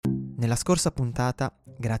Nella scorsa puntata,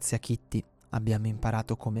 grazie a Kitty, abbiamo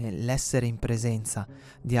imparato come l'essere in presenza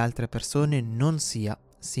di altre persone non sia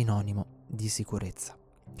sinonimo di sicurezza.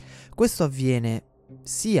 Questo avviene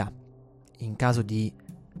sia in caso di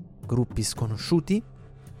gruppi sconosciuti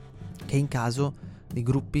che in caso di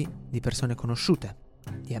gruppi di persone conosciute,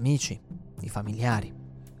 di amici, di familiari.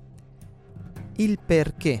 Il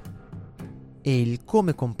perché e il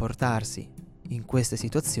come comportarsi in queste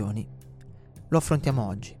situazioni lo affrontiamo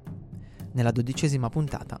oggi, nella 12ª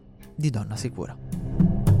puntata di Donna Sicura.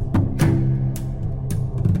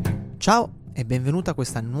 Ciao e benvenuta a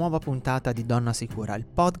questa nuova puntata di Donna Sicura, il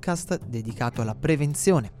podcast dedicato alla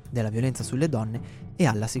prevenzione della violenza sulle donne e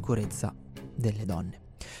alla sicurezza delle donne.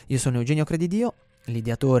 Io sono Eugenio Credidio,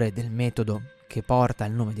 l'ideatore del metodo che porta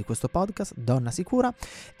il nome di questo podcast, Donna Sicura,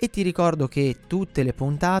 e ti ricordo che tutte le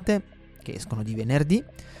puntate che escono di venerdì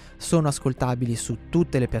sono ascoltabili su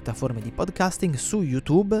tutte le piattaforme di podcasting, su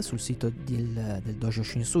YouTube, sul sito del Dojo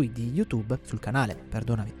Shinsui di YouTube, sul canale,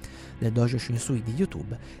 del Dojo Shinsui di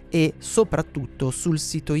YouTube, e soprattutto sul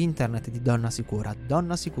sito internet di Donna Sicura,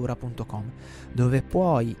 donnasicura.com, dove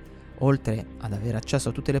puoi, oltre ad avere accesso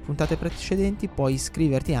a tutte le puntate precedenti, puoi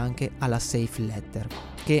iscriverti anche alla Safe Letter,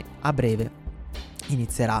 che a breve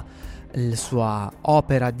inizierà la sua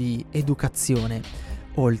opera di educazione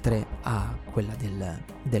oltre a quella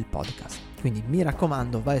del podcast. Quindi mi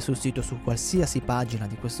raccomando, vai sul sito, su qualsiasi pagina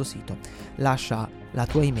di questo sito, lascia la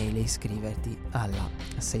tua email e iscriverti alla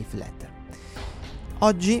Safe Letter.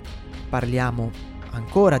 Oggi parliamo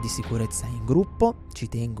ancora di sicurezza in gruppo. Ci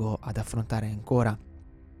tengo ad affrontare ancora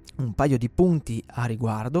un paio di punti a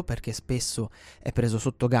riguardo, perché spesso è preso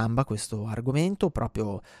sotto gamba questo argomento,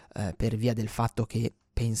 proprio per via del fatto che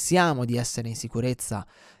pensiamo di essere in sicurezza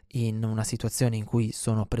in una situazione in cui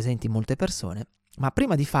sono presenti molte persone. Ma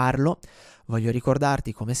prima di farlo voglio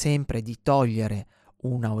ricordarti, come sempre, di togliere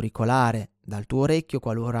un auricolare dal tuo orecchio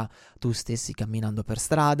qualora tu stessi camminando per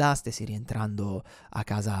strada, stessi rientrando a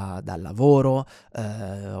casa dal lavoro,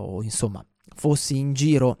 o insomma fossi in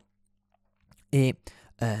giro e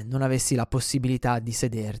non avessi la possibilità di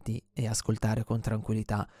sederti e ascoltare con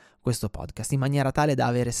tranquillità questo podcast, in maniera tale da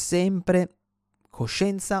avere sempre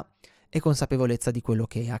coscienza e consapevolezza di quello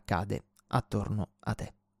che accade attorno a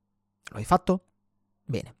te. Lo hai fatto?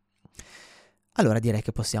 Bene. Allora direi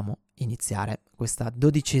che possiamo iniziare questa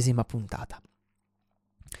 12ª puntata.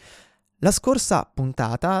 La scorsa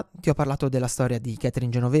puntata ti ho parlato della storia di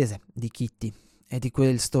Catherine Genovese, di Kitty, e di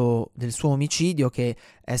del suo omicidio, che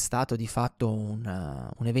è stato di fatto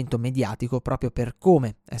un evento mediatico proprio per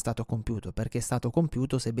come è stato compiuto, perché è stato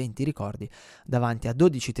compiuto, se ben ti ricordi, davanti a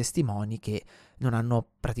 12 testimoni che non hanno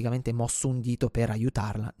praticamente mosso un dito per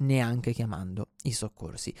aiutarla, neanche chiamando i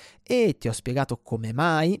soccorsi. E ti ho spiegato come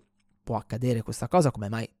mai può accadere questa cosa, come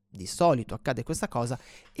mai di solito accade questa cosa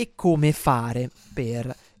e come fare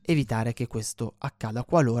per evitare che questo accada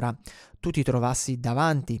qualora tu ti trovassi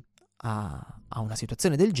davanti a una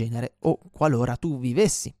situazione del genere, o qualora tu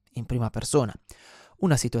vivessi in prima persona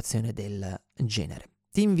una situazione del genere.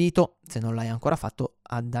 Ti invito, se non l'hai ancora fatto,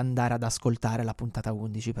 ad andare ad ascoltare la puntata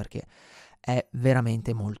 11, perché è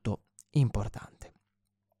veramente molto importante.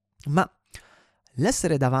 Ma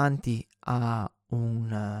l'essere davanti a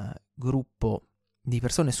un gruppo di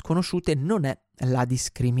persone sconosciute non è la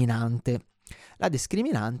discriminante. La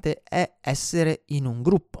discriminante è essere in un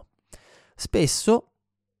gruppo. Spesso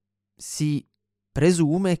si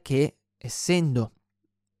presume che, essendo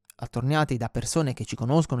attorniati da persone che ci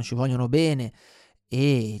conoscono, ci vogliono bene,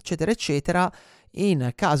 eccetera eccetera,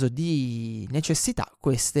 in caso di necessità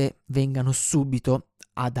queste vengano subito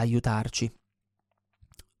ad aiutarci.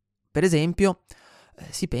 Per esempio,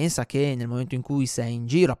 si pensa che nel momento in cui sei in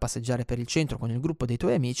giro a passeggiare per il centro con il gruppo dei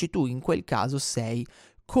tuoi amici, tu in quel caso sei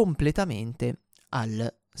completamente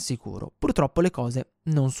al sicuro. Purtroppo le cose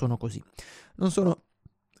non sono così. Non sono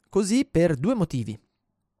così per due motivi.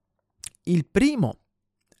 Il primo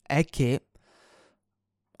è che,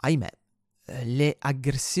 ahimè, le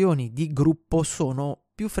aggressioni di gruppo sono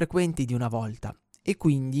più frequenti di una volta e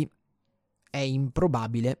quindi è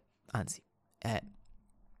improbabile, anzi è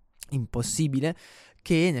impossibile,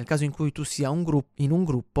 che nel caso in cui tu sia in un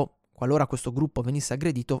gruppo, qualora questo gruppo venisse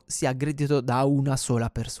aggredito, sia aggredito da una sola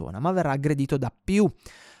persona, ma verrà aggredito da più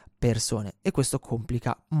persone, e questo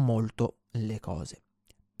complica molto le cose.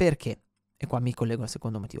 Perché? E qua mi collego al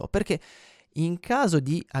secondo motivo. Perché in caso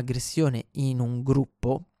di aggressione in un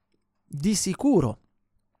gruppo, di sicuro,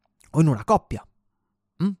 o in una coppia,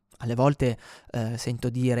 alle volte sento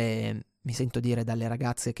dire mi sento dire dalle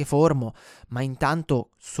ragazze che formo, ma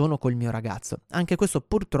intanto sono col mio ragazzo. Anche questo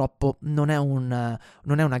purtroppo non è una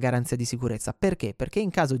garanzia di sicurezza. Perché? Perché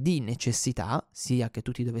in caso di necessità, sia che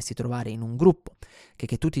tu ti dovessi trovare in un gruppo,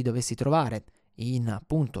 che tu ti dovessi trovare in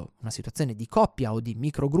appunto una situazione di coppia o di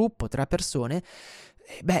microgruppo, 3 persone,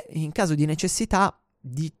 in caso di necessità,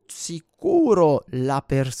 di sicuro la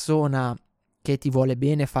persona che ti vuole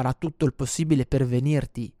bene farà tutto il possibile per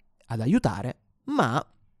venirti ad aiutare, ma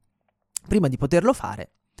prima di poterlo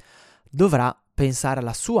fare dovrà pensare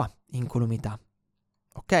alla sua incolumità.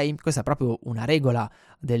 Ok? Questa è proprio una regola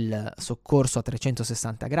del soccorso a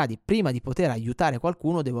 360 gradi. Prima di poter aiutare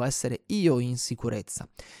qualcuno devo essere io in sicurezza.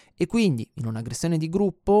 E quindi in un'aggressione di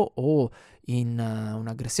gruppo o in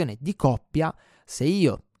un'aggressione di coppia, se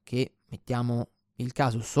io, che mettiamo il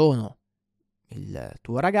caso sono il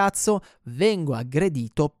tuo ragazzo, vengo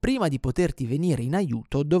aggredito, prima di poterti venire in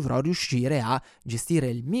aiuto dovrò riuscire a gestire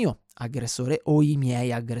il mio aggressore o i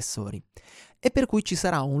miei aggressori. E per cui ci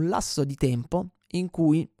sarà un lasso di tempo in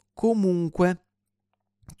cui comunque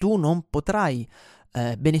tu non potrai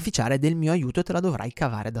beneficiare del mio aiuto e te la dovrai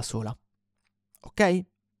cavare da sola. Ok?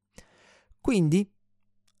 Quindi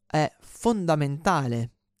è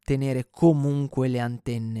fondamentale tenere comunque le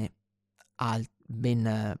antenne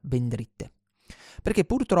ben dritte. Perché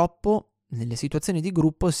purtroppo nelle situazioni di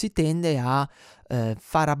gruppo si tende a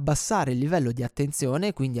far abbassare il livello di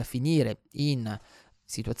attenzione, quindi a finire in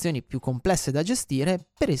situazioni più complesse da gestire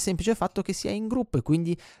per il semplice fatto che si è in gruppo e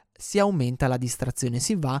quindi si aumenta la distrazione,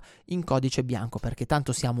 si va in codice bianco perché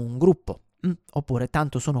tanto siamo un gruppo, oppure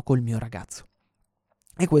tanto sono col mio ragazzo.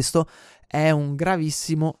 E questo è un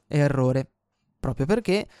gravissimo errore, proprio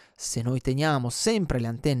perché se noi teniamo sempre le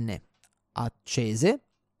antenne accese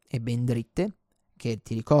e ben dritte, che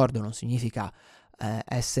ti ricordo non significa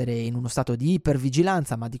essere in uno stato di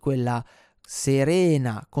ipervigilanza, ma di quella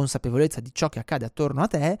serena consapevolezza di ciò che accade attorno a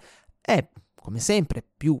te, è come sempre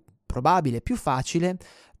più probabile, più facile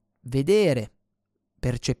vedere,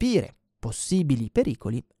 percepire possibili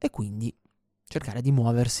pericoli e quindi cercare di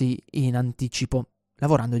muoversi in anticipo,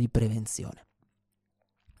 lavorando di prevenzione.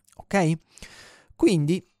 Ok?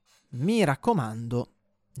 Quindi mi raccomando,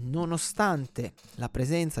 nonostante la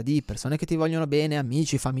presenza di persone che ti vogliono bene,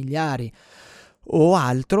 amici, familiari o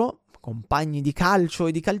altro, compagni di calcio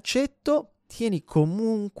e di calcetto, tieni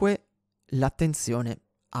comunque l'attenzione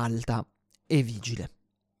alta e vigile.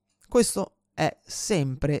 Questo è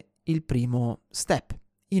sempre il primo step,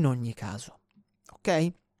 in ogni caso.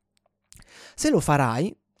 Ok? Se lo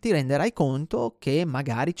farai, ti renderai conto che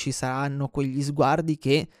magari ci saranno quegli sguardi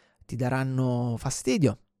che ti daranno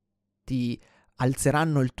fastidio, ti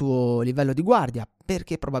alzeranno il tuo livello di guardia,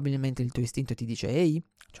 perché probabilmente il tuo istinto ti dice ehi,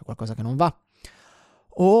 c'è qualcosa che non va.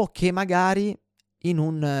 O che magari in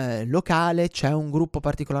un locale c'è un gruppo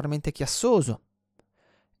particolarmente chiassoso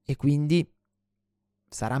e quindi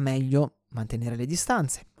sarà meglio mantenere le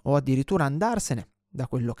distanze o addirittura andarsene da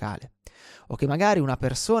quel locale. O che magari una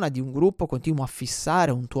persona di un gruppo continua a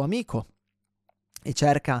fissare un tuo amico e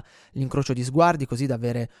cerca l'incrocio di sguardi così da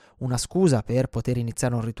avere una scusa per poter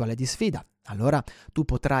iniziare un rituale di sfida. Allora tu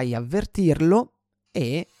potrai avvertirlo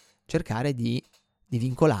e cercare di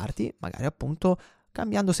vincolarti, magari appunto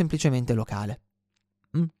cambiando semplicemente locale.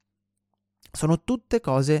 Sono tutte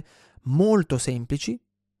cose molto semplici,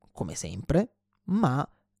 come sempre, ma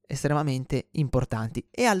estremamente importanti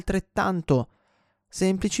e altrettanto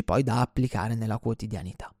semplici poi da applicare nella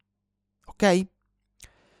quotidianità. Ok?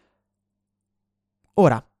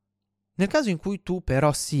 Ora, nel caso in cui tu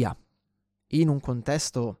però sia in un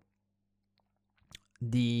contesto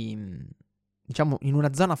diciamo in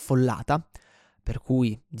una zona affollata, per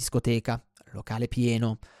cui discoteca, locale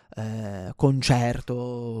pieno, concerto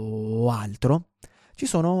o altro, ci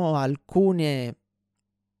sono alcune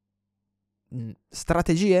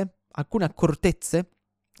strategie, alcune accortezze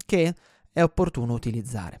che è opportuno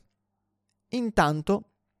utilizzare.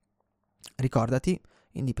 Intanto, ricordati,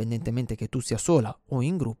 indipendentemente che tu sia sola o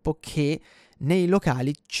in gruppo, che nei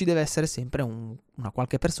locali ci deve essere sempre una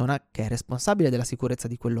qualche persona che è responsabile della sicurezza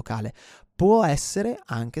di quel locale. Può essere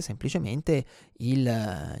anche semplicemente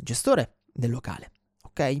il gestore del locale,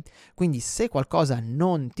 ok? Quindi se qualcosa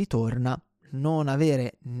non ti torna, non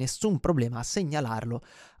avere nessun problema a segnalarlo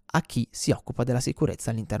a chi si occupa della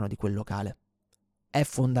sicurezza all'interno di quel locale. È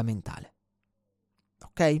fondamentale,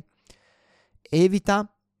 ok?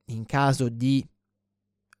 Evita, in caso di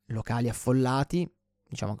locali affollati,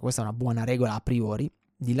 diciamo che questa è una buona regola a priori,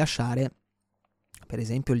 di lasciare per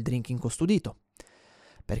esempio il drink incustodito,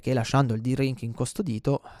 perché lasciando il drink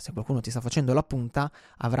incustodito, se qualcuno ti sta facendo la punta,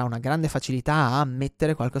 avrà una grande facilità a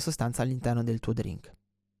mettere qualche sostanza all'interno del tuo drink,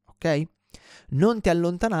 ok? Non ti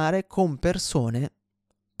allontanare con persone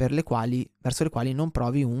verso le quali non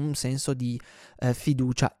provi un senso di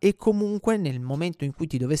fiducia, e comunque nel momento in cui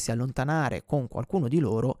ti dovessi allontanare con qualcuno di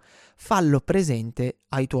loro, fallo presente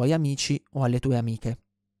ai tuoi amici o alle tue amiche,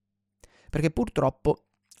 perché purtroppo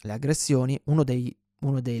le aggressioni,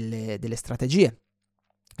 delle strategie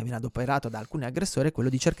che viene adoperato da alcuni aggressori è quello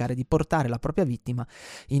di cercare di portare la propria vittima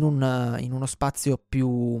in uno spazio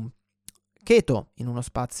più cheto, in uno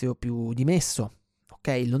spazio più dimesso,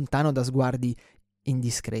 ok? Lontano da sguardi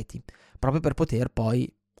indiscreti, proprio per poter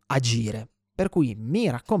poi agire. Per cui mi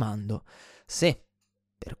raccomando, se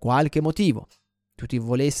per qualche motivo tu ti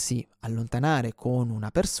volessi allontanare con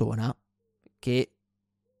una persona che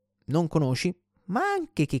non conosci, ma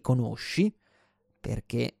anche che conosci,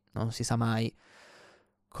 perché non si sa mai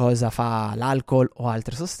cosa fa l'alcol o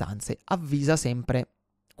altre sostanze, avvisa sempre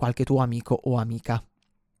qualche tuo amico o amica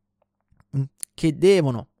che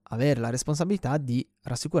devono avere la responsabilità di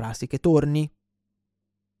rassicurarsi che torni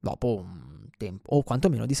dopo un tempo, o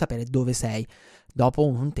quantomeno di sapere dove sei dopo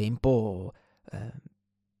un tempo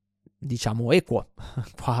diciamo equo.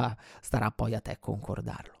 Qua starà poi a te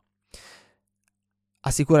concordarlo.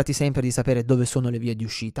 Assicurati sempre di sapere dove sono le vie di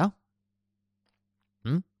uscita,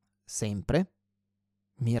 sempre,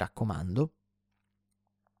 mi raccomando,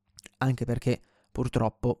 anche perché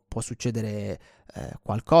purtroppo può succedere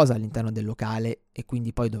qualcosa all'interno del locale e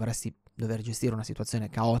quindi poi dover gestire una situazione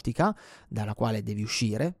caotica dalla quale devi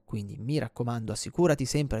uscire. Quindi mi raccomando, assicurati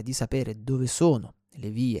sempre di sapere dove sono le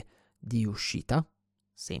vie di uscita,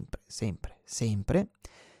 sempre, sempre, sempre,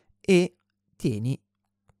 e tieni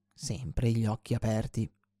sempre gli occhi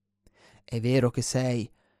aperti. È vero che sei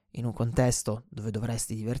in un contesto dove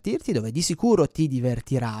dovresti divertirti, dove di sicuro ti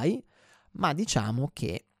divertirai, ma diciamo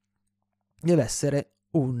che deve essere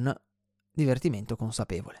un divertimento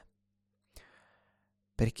consapevole.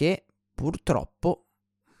 Perché purtroppo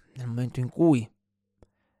nel momento in cui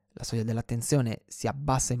la soglia dell'attenzione si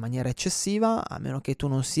abbassa in maniera eccessiva, a meno che tu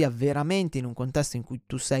non sia veramente in un contesto in cui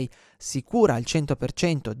tu sei sicura al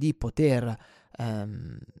 100% di poter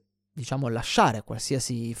lasciare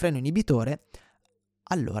qualsiasi freno inibitore,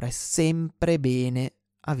 allora è sempre bene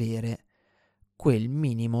avere quel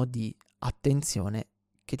minimo di attenzione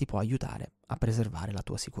che ti può aiutare a preservare la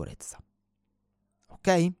tua sicurezza.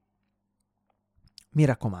 Ok? Mi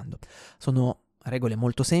raccomando, sono regole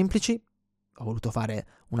molto semplici, ho voluto fare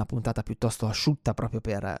una puntata piuttosto asciutta proprio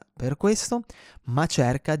per questo, ma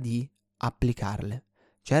cerca di applicarle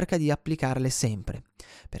sempre,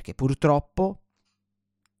 perché purtroppo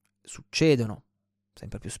succedono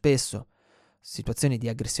sempre più spesso situazioni di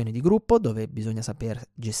aggressione di gruppo dove bisogna saper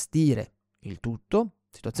gestire il tutto,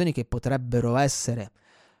 situazioni che potrebbero essere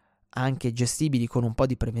anche gestibili con un po'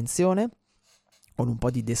 di prevenzione, con un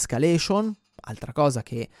po' di de-escalation. Altra cosa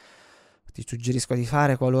che ti suggerisco di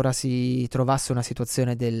fare qualora si trovasse una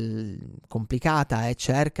situazione complicata è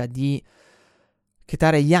cerca di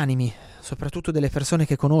chetare gli animi, soprattutto delle persone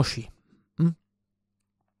che conosci,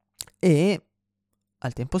 e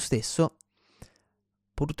al tempo stesso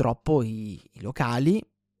purtroppo i locali,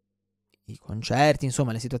 i concerti,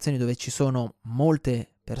 insomma le situazioni dove ci sono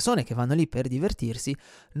molte persone che vanno lì per divertirsi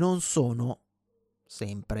non sono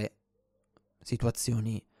sempre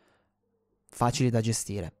situazioni facili da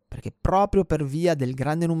gestire, perché proprio per via del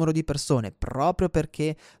grande numero di persone, proprio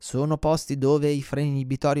perché sono posti dove i freni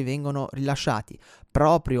inibitori vengono rilasciati,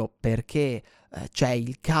 proprio perché c'è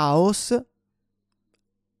il caos,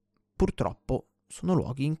 purtroppo sono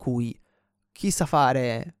luoghi in cui chi sa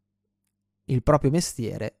fare il proprio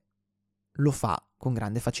mestiere lo fa con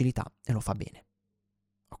grande facilità e lo fa bene.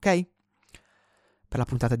 Ok? Per la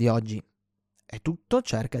puntata di oggi è tutto,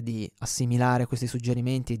 cerca di assimilare questi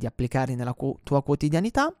suggerimenti e di applicarli nella tua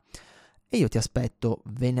quotidianità e io ti aspetto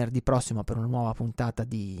venerdì prossimo per una nuova puntata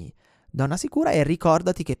di Donna Sicura e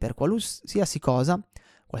ricordati che per qualsiasi cosa,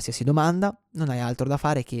 qualsiasi domanda, non hai altro da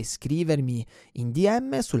fare che scrivermi in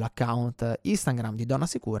DM sull'account Instagram di Donna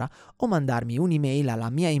Sicura o mandarmi un'email alla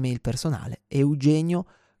mia email personale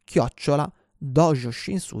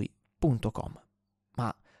eugenio@dojoshinsui.com.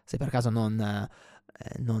 Ma se per caso non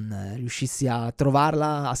riuscissi a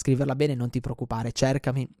trovarla, a scriverla bene, non ti preoccupare,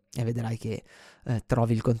 cercami e vedrai che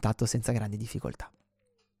trovi il contatto senza grandi difficoltà.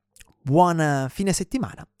 Buon fine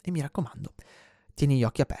settimana e mi raccomando, tieni gli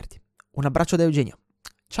occhi aperti. Un abbraccio da Eugenio.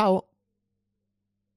 Ciao!